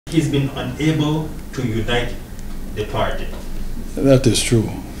he's been unable to unite the party. That is true.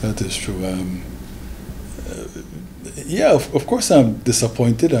 That is true. Yeah, of course I'm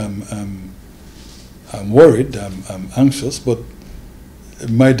disappointed. I'm worried. I'm anxious. But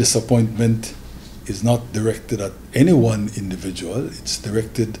my disappointment is not directed at any one individual. It's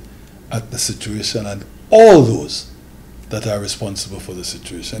directed at the situation and all those that are responsible for the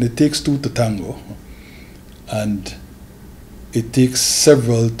situation. It takes two to tango, and it takes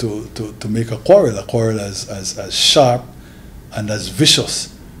several to make a quarrel as sharp and as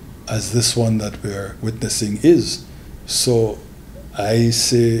vicious as this one that we're witnessing is. So I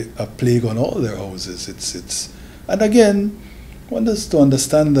say a plague on all their houses. It's and again, one has to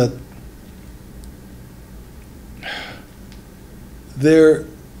understand that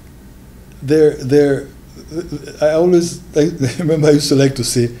I remember I used to like to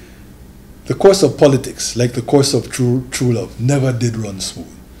say, the course of politics, like the course of true love, never did run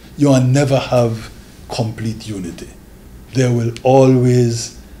smooth. You will never have complete unity. There will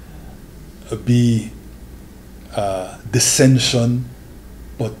always be dissension,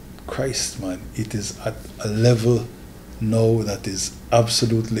 but Christ, man, it is at a level now that is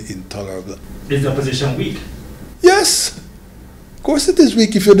absolutely intolerable. Is the opposition weak? Yes, of course it is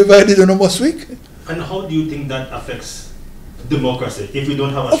weak. If you're divided, you're almost weak. And how do you think that affects democracy if we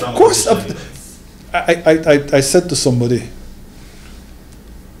don't have a strong Of course, opposition? I said to somebody,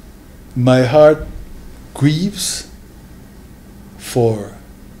 my heart grieves for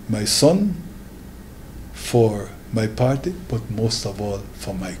my son, for my party, but most of all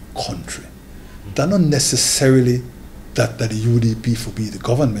for my country. That not necessarily that the UDP for be the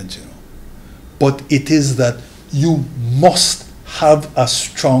government, you know, but it is that you must have a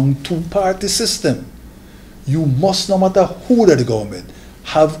strong two-party system. You must, no matter who the government,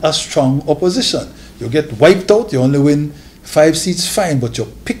 have a strong opposition. You get wiped out, you only win 5 seats, fine, but you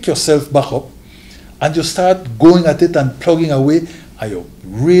pick yourself back up and you start going at it and plugging away, and you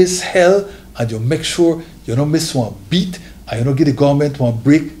raise hell, and you make sure you don't miss one beat, and you don't give the government one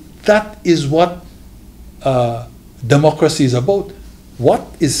break. That is what democracy is about. What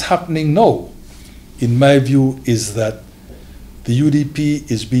is happening now, in my view, is that the UDP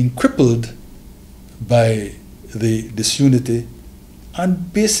is being crippled by the disunity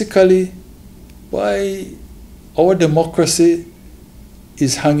and basically by our democracy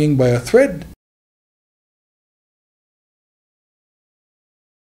is hanging by a thread.